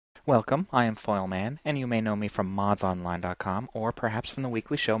Welcome, I am Foyleman, and you may know me from modsonline.com or perhaps from the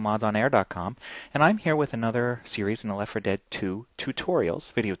weekly show modsonair.com, and I'm here with another series in the Left 4 Dead 2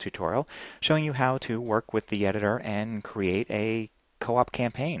 tutorials, video tutorial, showing you how to work with the editor and create a co-op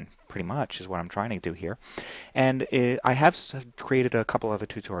campaign, pretty much is what I'm trying to do here. And I have created a couple other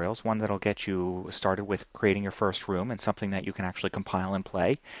tutorials, one that'll get you started with creating your first room and something that you can actually compile and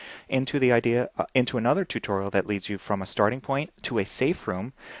play, into another tutorial that leads you from a starting point to a safe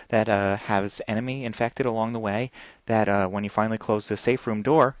room that has enemy infected along the way, that when you finally close the safe room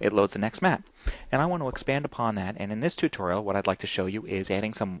door, it loads the next map. And I want to expand upon that, and in this tutorial what I'd like to show you is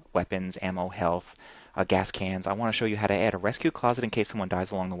adding some weapons, ammo, health, gas cans. I want to show you how to add a rescue closet in case someone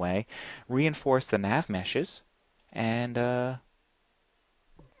dies along the way, reinforce the nav meshes, and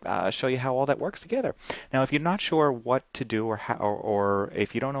show you how all that works together. Now, if you're not sure what to do or how, or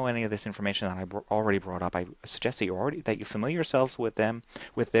if you don't know any of this information that I already brought up, I suggest that you familiar yourselves with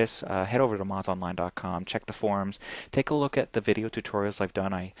this. Head over to modsonline.com, check the forums, take a look at the video tutorials I've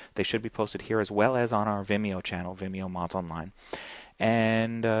done. They should be posted here as well as on our Vimeo channel, Vimeo Mods Online.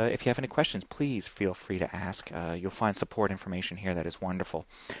 And if you have any questions, please feel free to ask. You'll find support information here that is wonderful.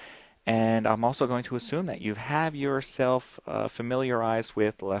 And I'm also going to assume that you have yourself familiarized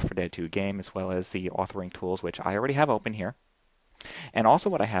with the Left 4 Dead 2 game as well as the authoring tools, which I already have open here. And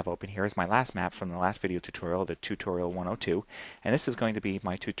also what I have open here is my last map from the last video tutorial, the tutorial 102. And this is going to be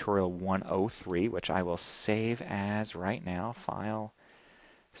my tutorial 103, which I will save as right now. File,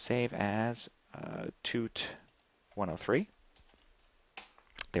 save as tut 103.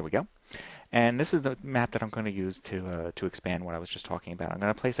 There we go. And this is the map that I'm going to use to expand what I was just talking about. I'm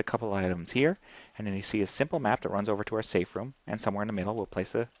going to place a couple items here, and then you see a simple map that runs over to our safe room, and somewhere in the middle we'll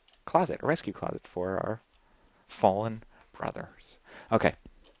place a closet, a rescue closet for our fallen brothers. Okay,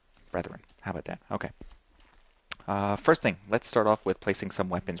 brethren, how about that? Okay. First thing, let's start off with placing some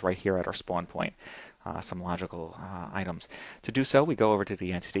weapons right here at our spawn point, some logical items. To do so, we go over to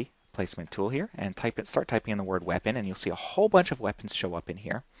the entity placement tool here and start typing in the word weapon, and you'll see a whole bunch of weapons show up in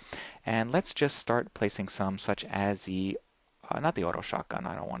here. And let's just start placing some such as the not the auto shotgun.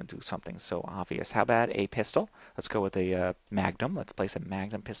 I don't want to do something so obvious. How about a pistol? Let's go with a Magnum. Let's place a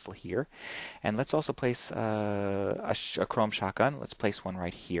Magnum pistol here. And let's also place a chrome shotgun. Let's place one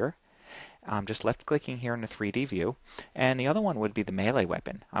right here. I'm just left clicking here in the 3D view. And the other one would be the melee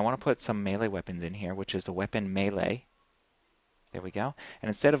weapon. I want to put some melee weapons in here, which is the weapon melee. There we go. And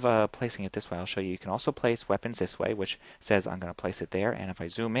instead of placing it this way, I'll show you can also place weapons this way, which says I'm going to place it there. And if I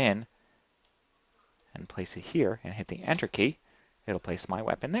zoom in and place it here and hit the Enter key, it'll place my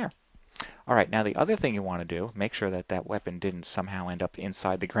weapon there. All right, now the other thing you want to do, make sure that that weapon didn't somehow end up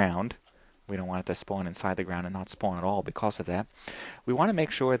inside the ground. We don't want it to spawn inside the ground and not spawn at all because of that. We want to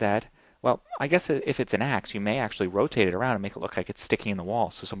make sure that, well, I guess if it's an axe, you may actually rotate it around and make it look like it's sticking in the wall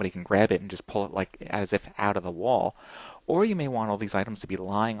so somebody can grab it and just pull it like as if out of the wall. Or you may want all these items to be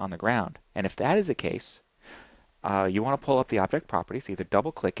lying on the ground. And if that is the case, you want to pull up the object properties, either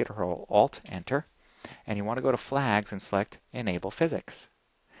double click it or Alt-Enter, and you want to go to Flags and select Enable Physics.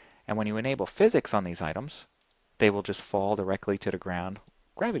 And when you enable physics on these items, they will just fall directly to the ground.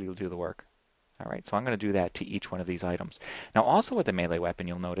 Gravity will do the work. All right, so I'm going to do that to each one of these items. Now also with the melee weapon,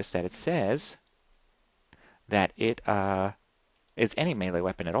 you'll notice that it says that it is any melee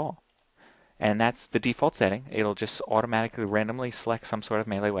weapon at all. And that's the default setting. It'll just automatically randomly select some sort of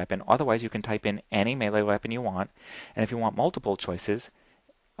melee weapon. Otherwise, you can type in any melee weapon you want. And if you want multiple choices,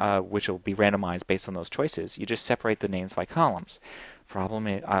 which will be randomized based on those choices, you just separate the names by columns.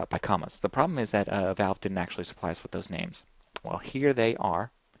 By commas. The problem is that Valve didn't actually supply us with those names. Well, here they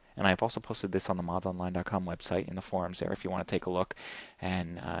are. And I've also posted this on the modsonline.com website in the forums there if you want to take a look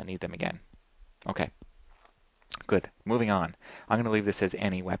and need them again. Okay. Good. Moving on. I'm going to leave this as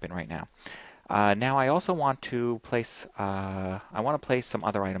any weapon right now. Now I also want to place some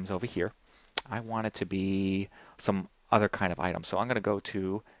other items over here. I want it to be some other kind of item. So I'm going to go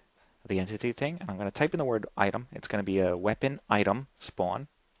to the entity thing and I'm going to type in the word item. It's going to be a weapon item spawn.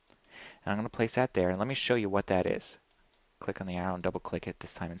 And I'm going to place that there. And let me show you what that is. Click on the arrow and double click it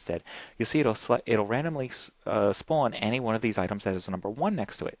this time instead. You'll see it'll randomly spawn any one of these items that has a number 1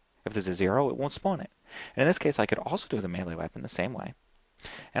 next to it. If there's a 0, it won't spawn it. And in this case, I could also do the melee weapon the same way.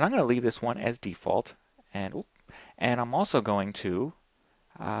 And I'm going to leave this one as default. And I'm also going to,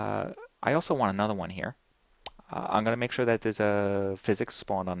 I also want another one here. I'm going to make sure that there's a physics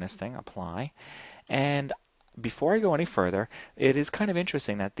spawned on this thing. Apply. And before I go any further, it is kind of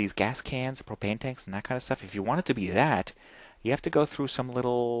interesting that these gas cans, propane tanks, and that kind of stuff, if you want it to be that, you have to go through some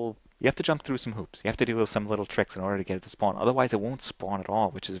little You have to jump through some hoops. You have to do some little tricks in order to get it to spawn. Otherwise, it won't spawn at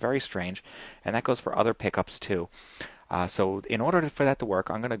all, which is very strange. And that goes for other pickups too. So in order for that to work,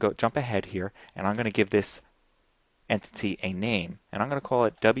 I'm going to go jump ahead here, and I'm going to give this entity a name, and I'm going to call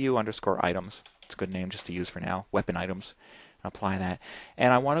it W underscore items. It's a good name just to use for now. Weapon items. Apply that,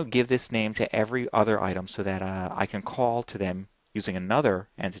 and I want to give this name to every other item so that I can call to them using another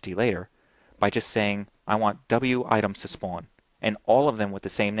entity later by just saying I want W items to spawn, and all of them with the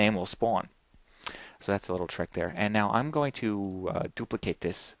same name will spawn. So that's a little trick there. And now I'm going to duplicate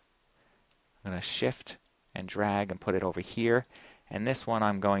this. I'm going to shift and drag and put it over here. And this one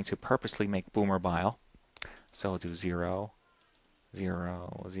I'm going to purposely make boomer bile. So I'll do 0,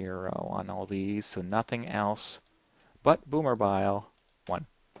 0, 0 on all these. So nothing else but boomer bile 1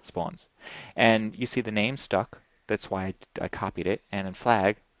 spawns. And you see the name stuck. That's why I copied it. And in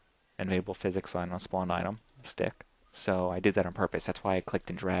flag, enable physics on a spawned item stick. So I did that on purpose. That's why I clicked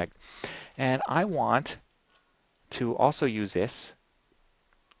and dragged. And I want to also use this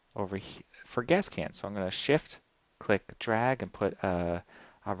over here for gas cans. So I'm going to shift, click, drag, and put a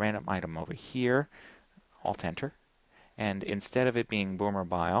random item over here. Alt enter. And instead of it being boomer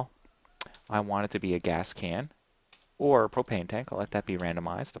bile, I want it to be a gas can or a propane tank. I'll let that be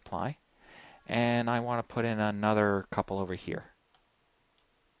randomized. Apply. And I want to put in another couple over here.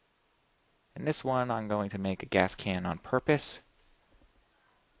 In this one, I'm going to make a gas can on purpose.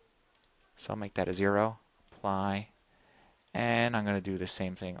 So I'll make that a 0. Apply. And I'm going to do the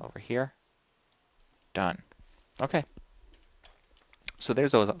same thing over here. Done. Okay. So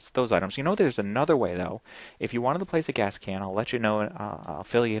there's those items. You know, there's another way, though. If you wanted to place a gas can, I'll let you know,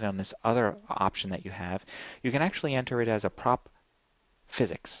 affiliate on this other option that you have. You can actually enter it as a prop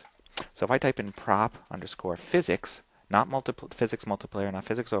physics. So if I type in prop underscore physics, not physics multiplayer, not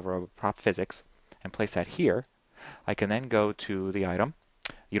physics over, prop physics, and place that here, I can then go to the item.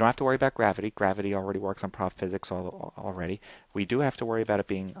 You don't have to worry about gravity. Gravity already works on prop physics already. We do have to worry about it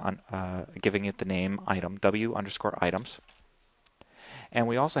being giving it the name item, W underscore items. And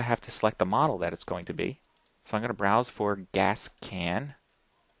we also have to select the model that it's going to be. So I'm going to browse for gas can.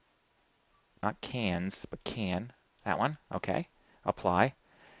 Not cans, but can. That one. Okay. Apply.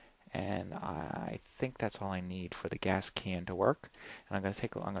 And I think that's all I need for the gas can to work. And I'm going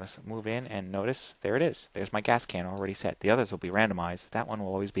to move in and notice there it is. There's my gas can already set. The others will be randomized. That one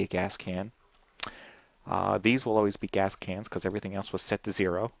will always be a gas can. These will always be gas cans because everything else was set to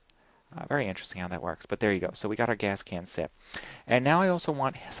 0. Very interesting how that works. But there you go. So we got our gas can set. And now I also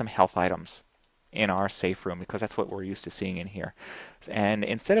want some health items in our safe room because that's what we're used to seeing in here. And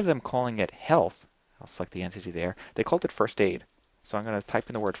instead of them calling it health, I'll select the entity there, they called it first aid. So I'm going to type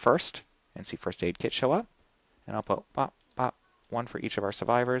in the word first and see first aid kit show up. And I'll put pop, pop, 1 for each of our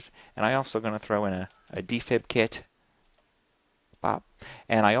survivors. And I'm also going to throw in a defib kit. Pop.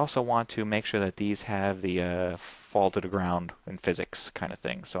 And I also want to make sure that these have the fall to the ground in physics kind of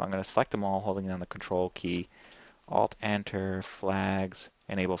thing. So I'm going to select them all, holding down the control key. Alt, enter, flags,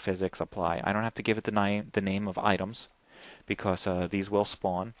 enable physics, apply. I don't have to give it the name of items because these will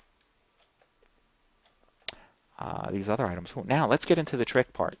spawn. These other items. Now let's get into the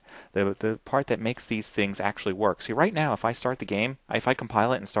trick part, the part that makes these things actually work. See, right now, if I start the game, if I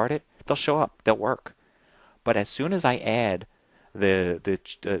compile it and start it, they'll show up, they'll work. But as soon as I add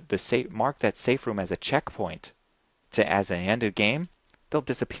mark that safe room as a checkpoint as an end of game, they'll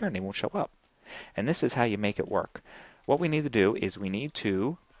disappear and they won't show up. And this is how you make it work. What we need to do is we need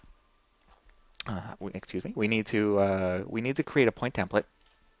to create a point template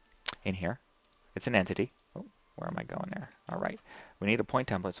in here. It's an entity. Oh, where am I going there? All right. We need a point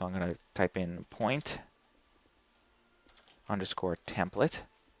template, so I'm going to type in point underscore template.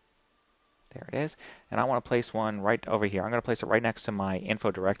 There it is. And I want to place one right over here. I'm going to place it right next to my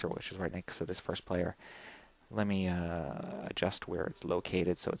info director, which is right next to this first player. Let me adjust where it's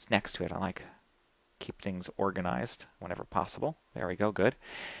located so it's next to it. I like keep things organized whenever possible. There we go. Good.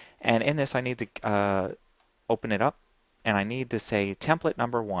 And in this, I need to open it up, and I need to say template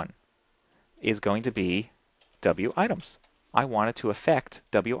number 1 is going to be W items. I want it to affect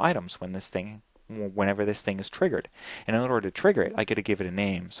W items whenever this thing is triggered. And in order to trigger it, I got to give it a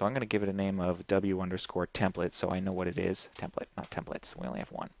name. So I'm going to give it a name of W underscore template so I know what it is. Template, not templates. We only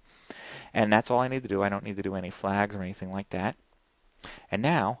have one. And that's all I need to do. I don't need to do any flags or anything like that. And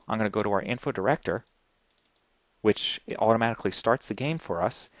now I'm going to go to our info director, which automatically starts the game for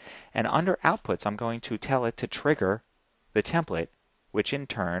us. And under outputs, I'm going to tell it to trigger the template, which in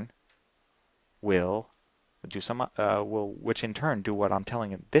turn will which in turn do what I'm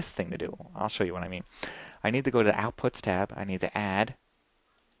telling it this thing to do. I'll show you what I mean. I need to go to the Outputs tab. I need to add.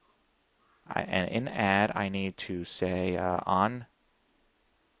 And in add, I need to say on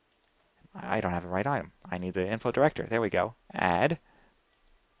I don't have the right item. I need the info director. There we go. Add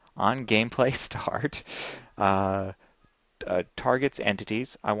on gameplay start. Uh, targets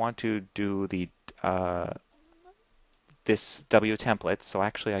entities. I want to do the this W template. So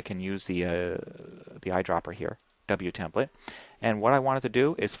actually, I can use the eyedropper here. W template. And what I wanted to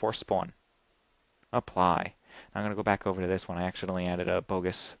do is force spawn. Apply. I'm going to go back over to this one. I accidentally added a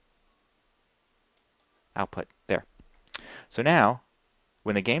bogus output. There. So now,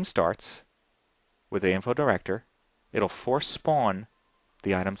 when the game starts with the info director, it'll force spawn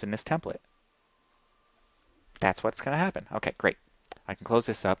the items in this template. That's what's going to happen. Okay, great. I can close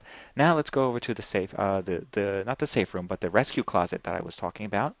this up. Now let's go over to the safe, not the safe room, but the rescue closet that I was talking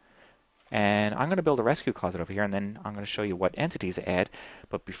about. And I'm going to build a rescue closet over here, and then I'm going to show you what entities to add.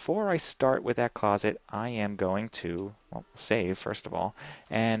 But before I start with that closet, I am going to, well, save first of all,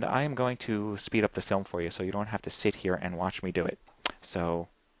 and I am going to speed up the film for you so you don't have to sit here and watch me do it. So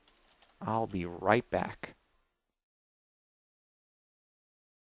I'll be right back.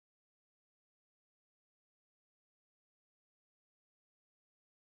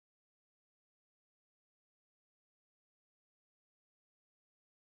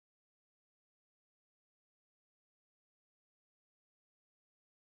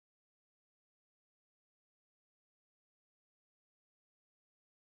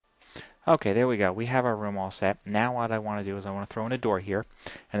 Okay, there we go. We have our room all set. Now what I want to do is I want to throw in a door here.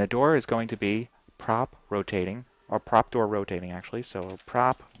 And the door is going to be prop rotating, or prop door rotating actually. So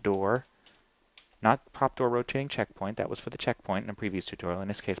prop door, not prop door rotating checkpoint. That was for the checkpoint in the previous tutorial. In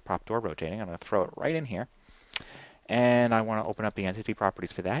this case, prop door rotating. I'm going to throw it right in here. And I want to open up the entity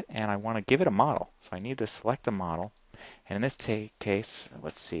properties for that. And I want to give it a model. So I need to select a model. And in this case,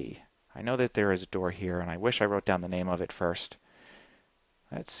 let's see. I know that there is a door here, and I wish I wrote down the name of it first.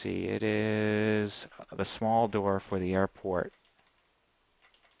 Let's see, it is the small door for the airport.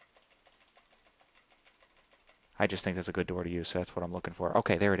 I just think that's a good door to use, so that's what I'm looking for.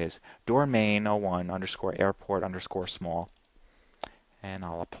 Okay, there it is. Door main 01 underscore airport underscore small. And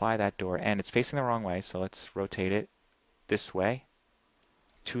I'll apply that door. And it's facing the wrong way, so let's rotate it this way.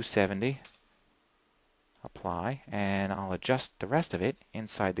 270. Apply. And I'll adjust the rest of it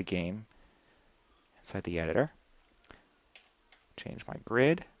inside the game, inside the editor. Change my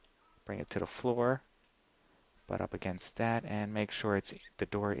grid, bring it to the floor, butt up against that, and make sure the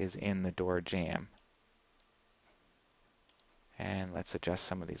door is in the door jamb. And let's adjust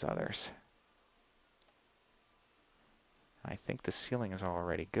some of these others. I think the ceiling is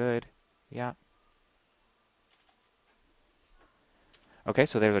already good. Yeah. Okay,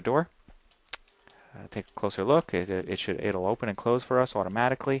 so there's the door. Take a closer look. It'll open and close for us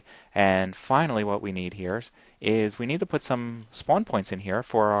automatically. And finally, what we need here is we need to put some spawn points in here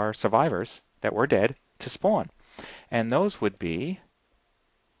for our survivors that were dead to spawn. And those would be,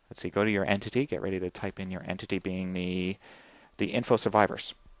 let's see, go to your entity. Get ready to type in your entity being the info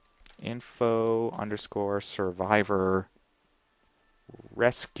survivors. Info underscore survivor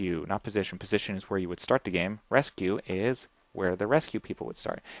rescue, not position. Position is where you would start the game. Rescue is where the rescue people would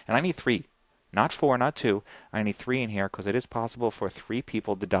start. And I need 3. Not 4, not 2. I need 3 in here because it is possible for 3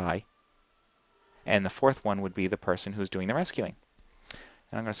 people to die. And the 4th one would be the person who's doing the rescuing.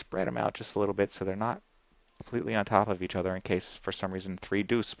 And I'm going to spread them out just a little bit so they're not completely on top of each other in case for some reason 3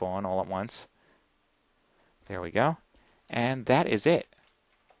 do spawn all at once. There we go. And that is it.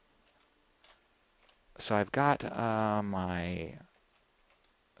 So I've got my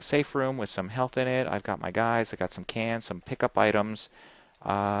safe room with some health in it. I've got my guys. I've got some cans, some pickup items.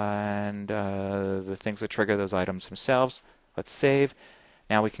 And the things that trigger those items themselves. Let's save.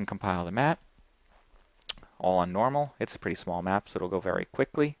 Now we can compile the map. All on normal. It's a pretty small map, so it'll go very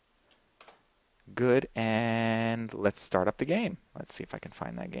quickly. Good, and let's start up the game. Let's see if I can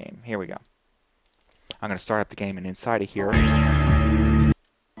find that game. Here we go. I'm going to start up the game, and inside of here,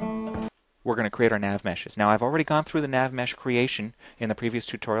 we're going to create our nav meshes. Now, I've already gone through the nav mesh creation in the previous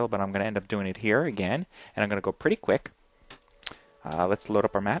tutorial, but I'm going to end up doing it here again, and I'm going to go pretty quick. Let's load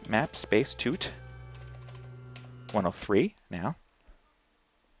up our map. Map space toot 103 now.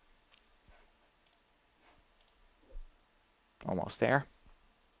 Almost there.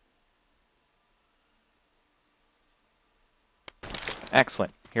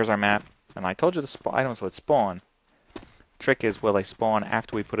 Excellent. Here's our map. And I told you the items would spawn. Trick is, will they spawn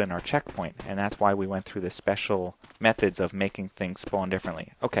after we put in our checkpoint? And that's why we went through the special methods of making things spawn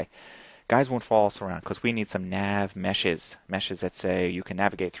differently. Okay. Guys won't follow us around because we need some nav meshes. Meshes that say you can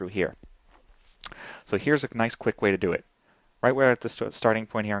navigate through here. So here's a nice quick way to do it. Right where at the starting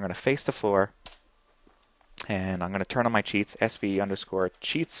point here, I'm going to face the floor. And I'm going to turn on my cheats, SV underscore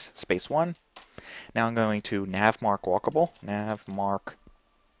cheats space 1. Now I'm going to nav mark walkable. Nav mark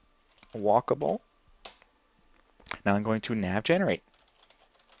walkable. Now I'm going to nav generate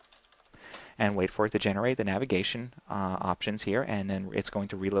and wait for it to generate the navigation options here, and then it's going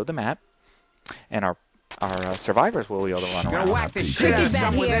to reload the map, and our survivors will be able to run around. Gonna whack the shit out of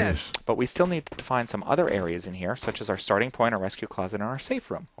some with this. But we still need to find some other areas in here, such as our starting point, our rescue closet, and our safe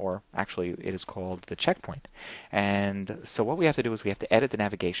room, or actually it is called the checkpoint. And so what we have to do is we have to edit the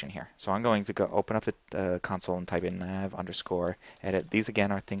navigation here. So I'm going to go open up the console and type in nav_edit. These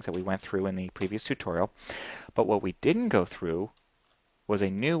again are things that we went through in the previous tutorial. But what we didn't go through was a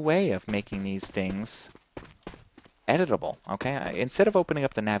new way of making these things editable. Okay, instead of opening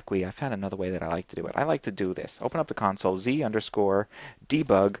up the nav GUI, I found another way that I like to do it. I like to do this. Open up the console,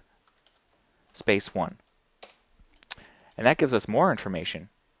 z_debug space 1. And that gives us more information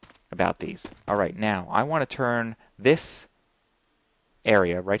about these. All right, now I want to turn this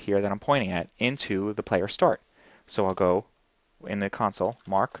area right here that I'm pointing at into the player start. So I'll go in the console,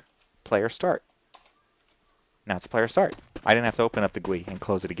 mark player start. Now it's player start. I didn't have to open up the GUI and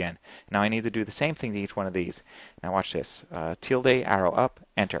close it again. Now I need to do the same thing to each one of these. Now watch this. Tilde, arrow up,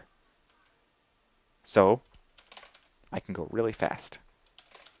 enter. So I can go really fast.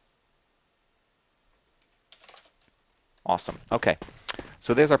 Awesome. Okay.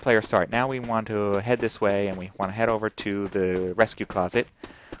 So there's our player start. Now we want to head this way, and we want to head over to the rescue closet.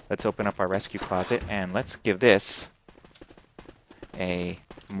 Let's open up our rescue closet, and let's give this a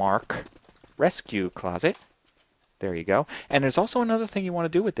mark rescue closet. There you go. And there's also another thing you want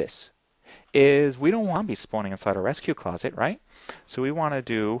to do with this, is we don't want to be spawning inside a rescue closet, right? So we want to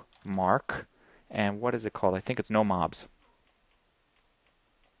do mark, and what is it called? I think it's no mobs.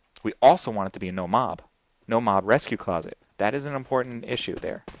 We also want it to be a no mob rescue closet. That is an important issue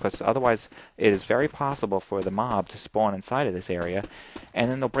there, because otherwise it is very possible for the mob to spawn inside of this area,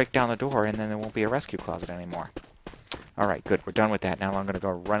 and then they'll break down the door, and then there won't be a rescue closet anymore. All right, good. We're done with that. Now I'm going to go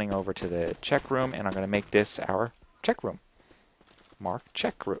running over to the check room, and I'm going to make this our check room. Mark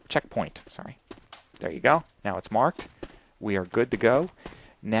checkpoint. Sorry. There you go. Now it's marked. We are good to go.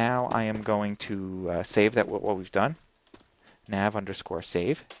 Now I am going to save that what we've done.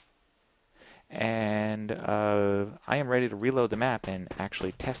 nav_save. And I am ready to reload the map and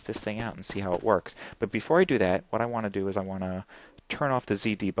actually test this thing out and see how it works. But before I do that, what I want to do is I want to turn off the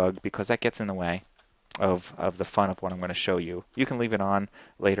Z-debug, because that gets in the way of the fun of what I'm going to show you. You can leave it on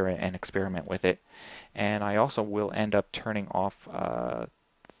later and experiment with it. And I also will end up turning off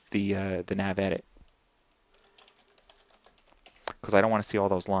the nav edit, because I don't want to see all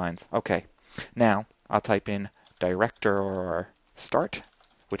those lines. Okay, now I'll type in director or start,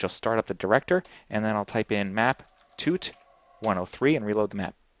 which will start up the director, and then I'll type in map toot 103 and reload the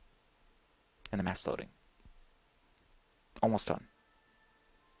map. And the map's loading. Almost done.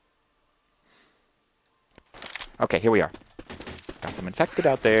 Okay, here we are. Got some infected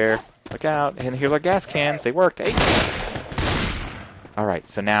out there. Look out. And here's our gas cans. They worked. Hey! Alright,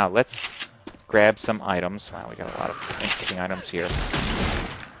 so now let's grab some items. Wow, we got a lot of interesting items here.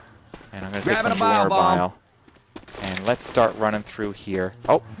 And I'm going to take some Boomer Bile. And let's start running through here.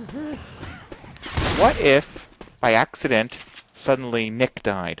 Oh! What if, by accident, suddenly Nick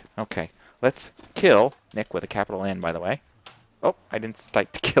died? Okay, let's kill Nick with a capital N, by the way. Oh, I didn't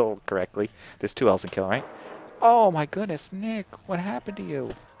type to kill correctly. There's 2 L's in kill, right? Oh my goodness, Nick, what happened to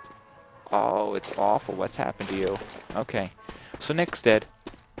you? Oh, it's awful what's happened to you. Okay, so Nick's dead.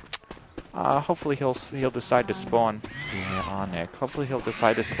 Hopefully he'll decide to spawn. Yeah, Nick. Hopefully he'll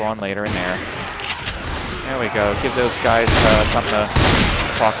decide to spawn later in there. There we go. Give those guys something to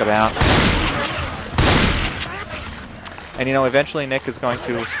talk about. And you know, eventually Nick is going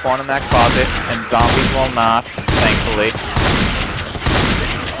to spawn in that closet, and zombies will not, thankfully.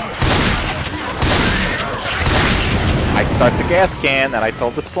 I start the gas can that I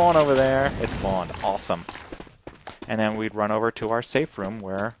told to spawn over there. It spawned. Awesome. And then we'd run over to our safe room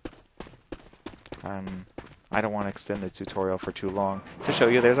where I don't want to extend the tutorial for too long to show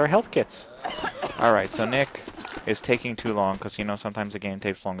you there's our health kits. Alright, so Nick is taking too long because, you know, sometimes the game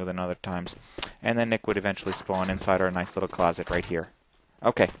takes longer than other times. And then Nick would eventually spawn inside our nice little closet right here.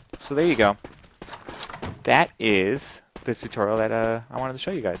 Okay, so there you go. That is the tutorial that I wanted to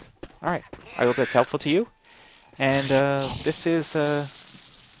show you guys. Alright, I hope that's helpful to you. And this is going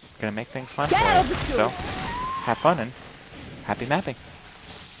to make things fun for you. So, have fun and happy mapping.